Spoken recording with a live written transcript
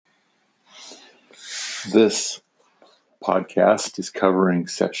This podcast is covering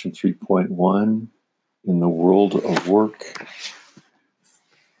Section 3.1 in the World of Work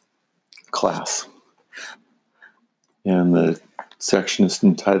class. And the section is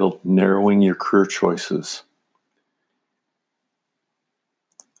entitled Narrowing Your Career Choices.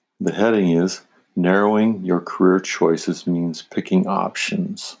 The heading is Narrowing Your Career Choices means picking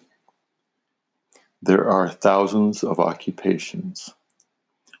options. There are thousands of occupations.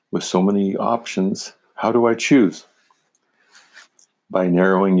 With so many options, how do I choose? By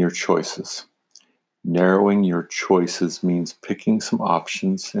narrowing your choices. Narrowing your choices means picking some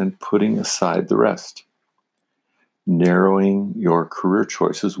options and putting aside the rest. Narrowing your career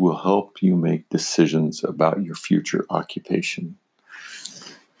choices will help you make decisions about your future occupation.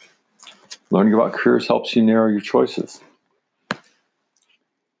 Learning about careers helps you narrow your choices.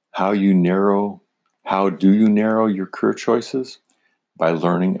 How do you narrow your career choices? By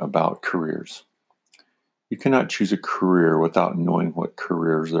learning about careers. You cannot choose a career without knowing what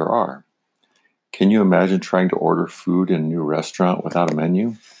careers there are. Can you imagine trying to order food in a new restaurant without a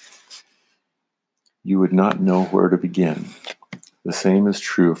menu? You would not know where to begin. The same is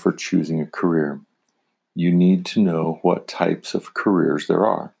true for choosing a career. You need to know what types of careers there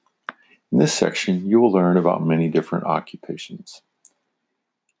are. In this section, you will learn about many different occupations.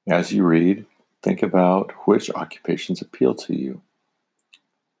 As you read, think about which occupations appeal to you,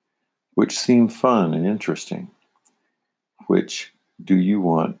 which seem fun and interesting, which do you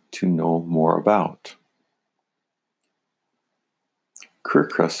want to know more about.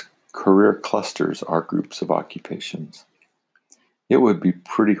 Career clusters are groups of occupations. It would be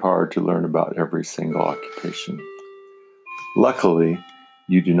pretty hard to learn about every single occupation. Luckily,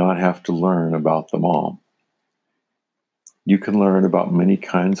 you do not have to learn about them all. You can learn about many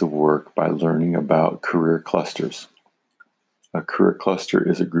kinds of work by learning about career clusters. A career cluster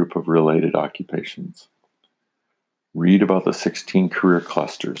is a group of related occupations. Read about the 16 career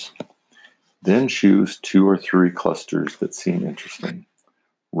clusters. Then choose 2 or 3 clusters that seem interesting.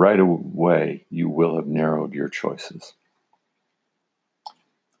 Right away, you will have narrowed your choices.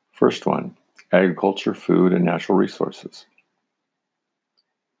 First one, agriculture, food, and natural resources.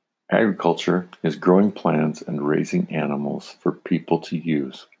 Agriculture is growing plants and raising animals for people to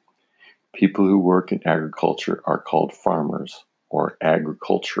use. People who work in agriculture are called farmers or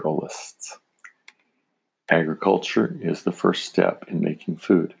agriculturalists. Agriculture is the first step in making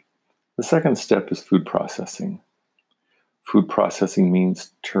food. The second step is food processing. Food processing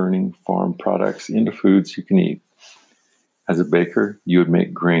means turning farm products into foods you can eat. As a baker, you would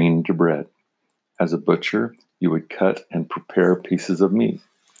make grain into bread. As a butcher, you would cut and prepare pieces of meat.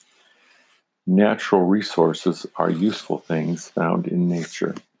 Natural resources are useful things found in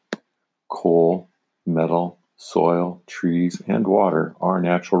nature. Coal, metal, soil, trees, and water are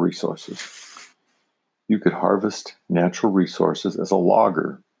natural resources. You could harvest natural resources as a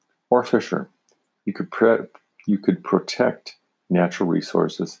logger or fisher. You could protect natural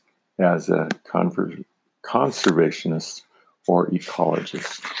resources as a conservationist or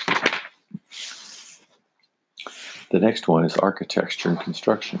ecologist. The next one is architecture and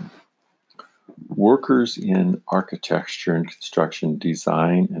construction. Workers in architecture and construction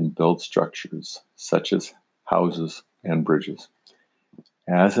design and build structures such as houses and bridges.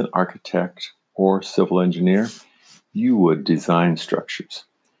 As an architect or civil engineer, you would design structures.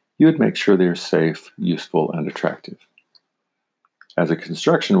 You would make sure they are safe, useful, and attractive. As a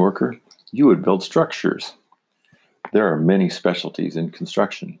construction worker, you would build structures. There are many specialties in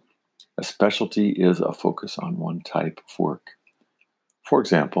construction. A specialty is a focus on one type of work. For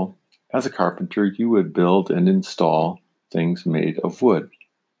example, as a carpenter, you would build and install things made of wood.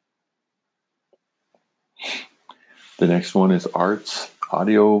 The next one is arts,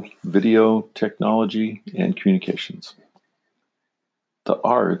 audio, video, technology, and communications. The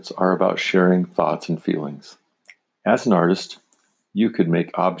arts are about sharing thoughts and feelings. As an artist, you could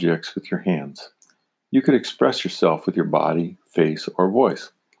make objects with your hands. You could express yourself with your body, face, or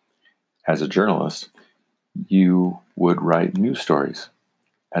voice. As a journalist, you would write news stories.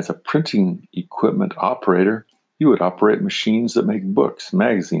 As a printing equipment operator, you would operate machines that make books,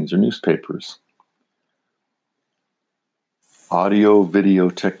 magazines, or newspapers. Audio-video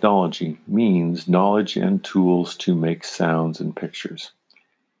technology means knowledge and tools to make sounds and pictures.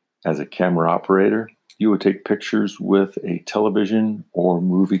 As a camera operator, you would take pictures with a television or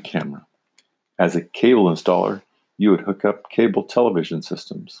movie camera. As a cable installer, you would hook up cable television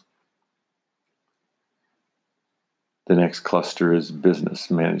systems. The next cluster is business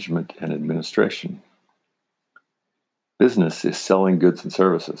management and administration. Business is selling goods and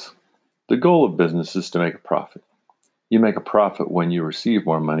services. The goal of business is to make a profit. You make a profit when you receive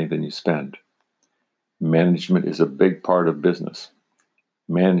more money than you spend. Management is a big part of business.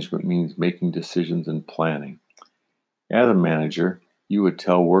 Management means making decisions and planning. As a manager, you would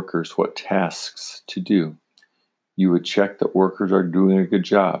tell workers what tasks to do. You would check that workers are doing a good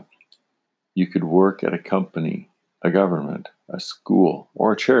job. You could work at a company, a government, a school,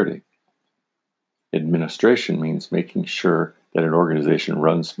 or a charity. Administration means making sure that an organization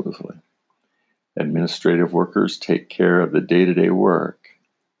runs smoothly. Administrative workers take care of the day-to-day work.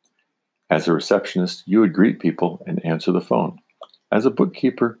 As a receptionist, you would greet people and answer the phone. As a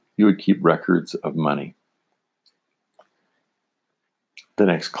bookkeeper, you would keep records of money. The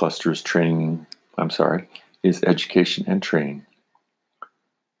next cluster is education and training.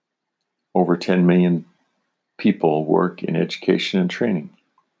 Over 10 million people work in education and training.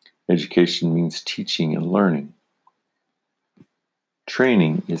 Education means teaching and learning.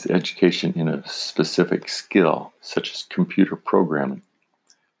 Training is education in a specific skill, such as computer programming.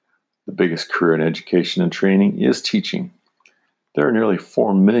 The biggest career in education and training is teaching. There are nearly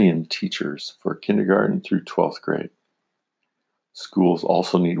 4 million teachers for kindergarten through 12th grade. Schools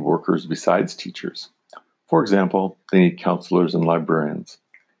also need workers besides teachers. For example, they need counselors and librarians.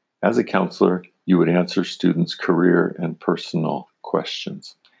 As a counselor, you would answer students' career and personal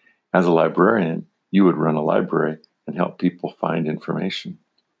questions. As a librarian, you would run a library and help people find information.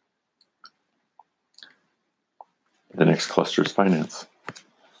 The next cluster is finance.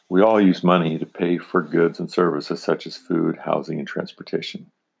 We all use money to pay for goods and services such as food, housing, and transportation.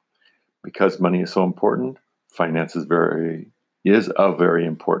 Because money is so important, finance is a very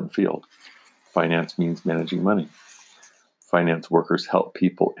important field. Finance means managing money. Finance workers help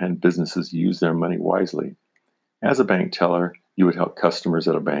people and businesses use their money wisely. As a bank teller, you would help customers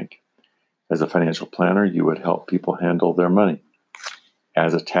at a bank. As a financial planner, you would help people handle their money.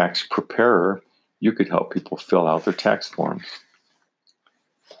 As a tax preparer, you could help people fill out their tax forms.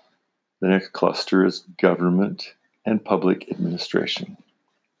 The next cluster is government and public administration.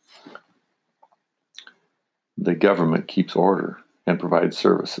 The government keeps order and provides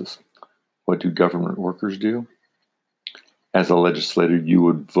services. What do government workers do? As a legislator, you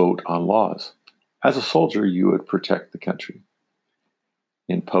would vote on laws. As a soldier, you would protect the country.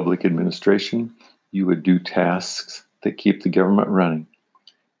 In public administration, you would do tasks that keep the government running.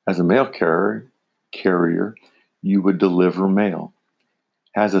 As a mail carrier, you would deliver mail.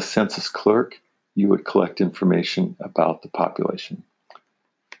 As a census clerk, you would collect information about the population.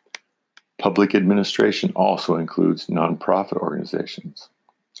 Public administration also includes nonprofit organizations.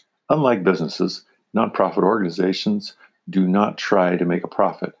 Unlike businesses, nonprofit organizations do not try to make a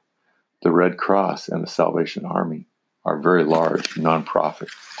profit. The Red Cross and the Salvation Army are very large nonprofit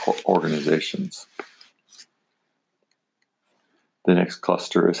organizations. The next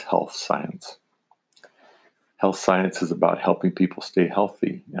cluster is health science. Health science is about helping people stay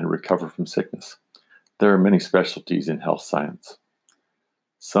healthy and recover from sickness. There are many specialties in health science.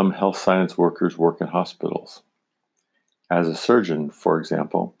 Some health science workers work in hospitals. As a surgeon, for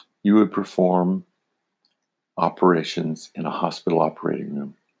example, you would perform operations in a hospital operating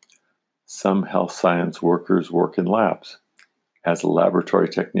room. Some health science workers work in labs. As a laboratory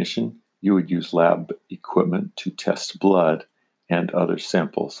technician, you would use lab equipment to test blood and other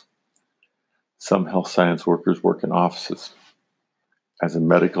samples. Some health science workers work in offices. As a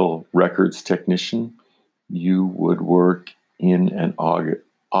medical records technician, you would work in an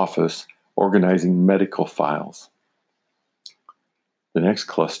office organizing medical files. The next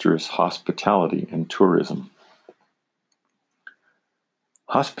cluster is hospitality and tourism.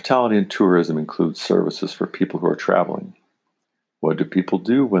 Hospitality and tourism includes services for people who are traveling. What do people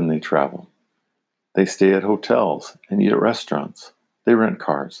do when they travel? They stay at hotels and eat at restaurants. They rent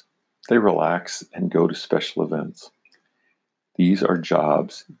cars. They relax and go to special events. There are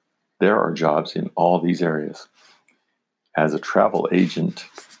jobs in all these areas. As a travel agent,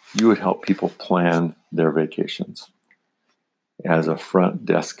 you would help people plan their vacations. As a front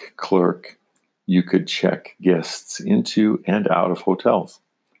desk clerk, you could check guests into and out of hotels.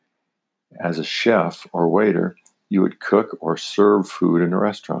 As a chef or waiter, you would cook or serve food in a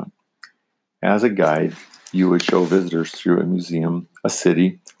restaurant. As a guide, you would show visitors through a museum, a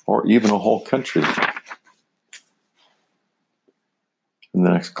city, or even a whole country. And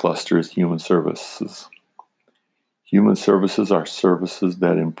the next cluster is human services. Human services are services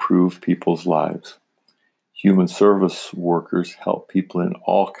that improve people's lives. Human service workers help people in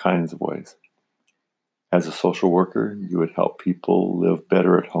all kinds of ways. As a social worker, you would help people live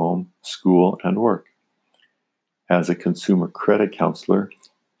better at home, school, and work. As a consumer credit counselor,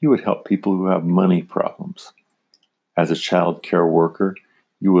 you would help people who have money problems. As a child care worker,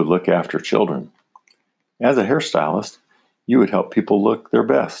 you would look after children. As a hairstylist, you would help people look their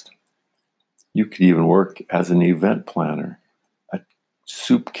best. You could even work as an event planner, a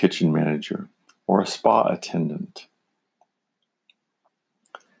soup kitchen manager, or a spa attendant.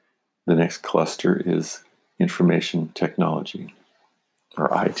 The next cluster is information technology, or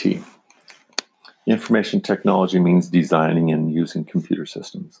IT. Information technology means designing and using computer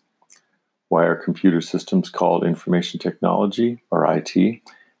systems. Why are computer systems called information technology, or IT?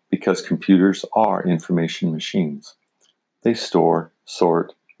 Because computers are information machines. They store,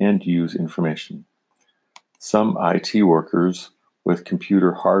 sort, and use information. Some IT workers with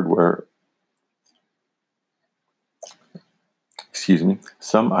computer hardware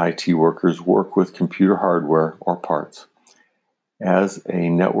Some IT workers work with computer hardware or parts. As a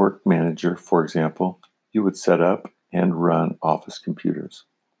network manager, for example, you would set up and run office computers.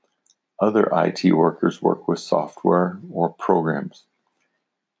 Other IT workers work with software or programs.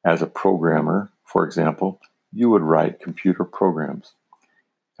 As a programmer, for example, you would write computer programs.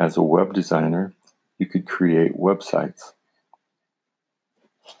 As a web designer, you could create websites.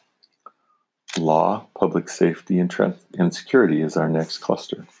 Law, public safety, and security is our next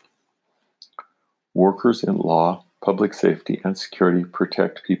cluster. Workers in law, public safety, and security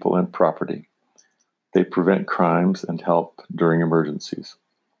protect people and property. They prevent crimes and help during emergencies.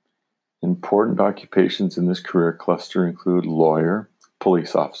 Important occupations in this career cluster include lawyer,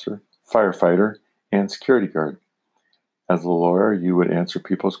 police officer, firefighter, and security guard. As a lawyer, you would answer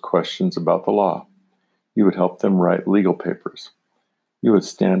people's questions about the law. You would help them write legal papers. You would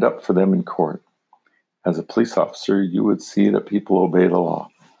stand up for them in court. As a police officer, you would see that people obey the law.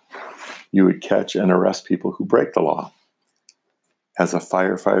 You would catch and arrest people who break the law. As a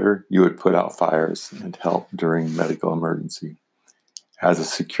firefighter, you would put out fires and help during medical emergency. As a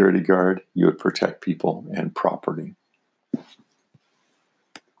security guard, you would protect people and property.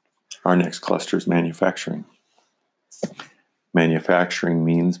 Our next cluster is manufacturing. Manufacturing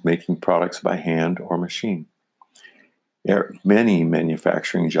means making products by hand or machine. Many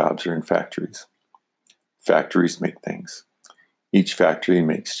manufacturing jobs are in factories. Factories make things. Each factory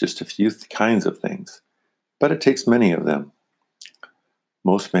makes just a few kinds of things, but it takes many of them.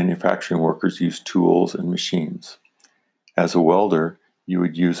 Most manufacturing workers use tools and machines. As a welder, you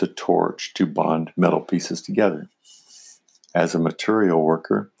would use a torch to bond metal pieces together. As a material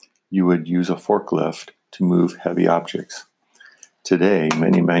worker, you would use a forklift to move heavy objects. Today,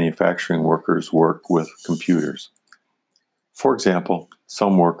 many manufacturing workers work with computers. For example,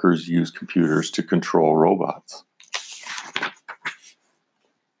 some workers use computers to control robots.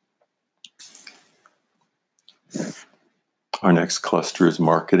 Our next cluster is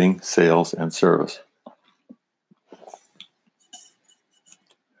marketing, sales, and service.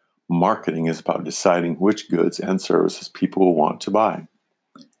 Marketing is about deciding which goods and services people will want to buy.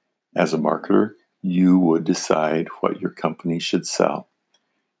 As a marketer, you would decide what your company should sell.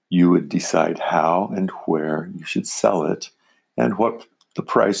 You would decide how and where you should sell it and what the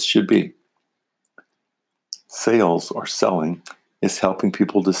price should be. Sales or selling is helping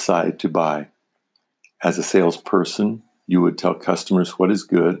people decide to buy. As a salesperson, you would tell customers what is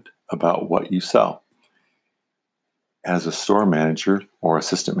good about what you sell. As a store manager or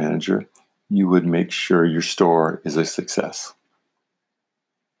assistant manager, you would make sure your store is a success.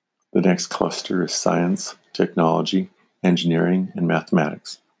 The next cluster is science, technology, engineering, and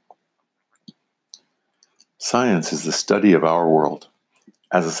mathematics. Science is the study of our world.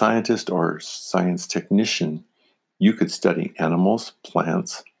 As a scientist or science technician, you could study animals,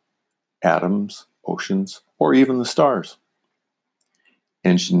 plants, atoms, oceans, or even the stars.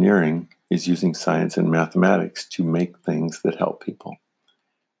 Engineering is using science and mathematics to make things that help people.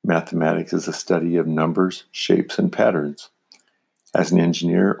 Mathematics is a study of numbers, shapes, and patterns. As an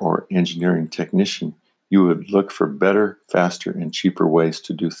engineer or engineering technician, you would look for better, faster, and cheaper ways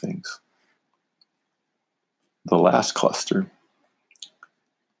to do things. The last cluster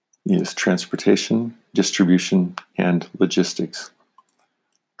is transportation, distribution, and logistics.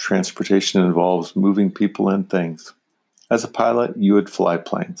 Transportation involves moving people and things. As a pilot, you would fly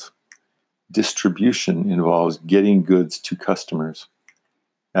planes. Distribution involves getting goods to customers.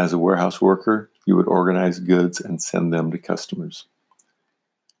 As a warehouse worker, you would organize goods and send them to customers.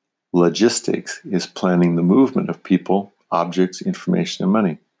 Logistics is planning the movement of people, objects, information, and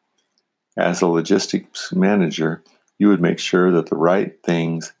money. As a logistics manager, you would make sure that the right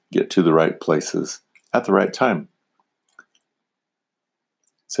things get to the right places at the right time.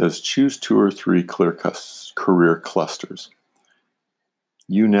 It says choose 2 or 3 clear career clusters.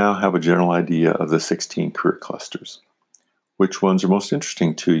 You now have a general idea of the 16 career clusters. Which ones are most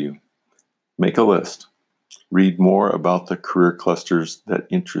interesting to you? Make a list. Read more about the career clusters that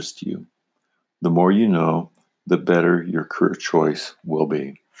interest you. The more you know, the better your career choice will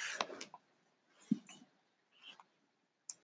be.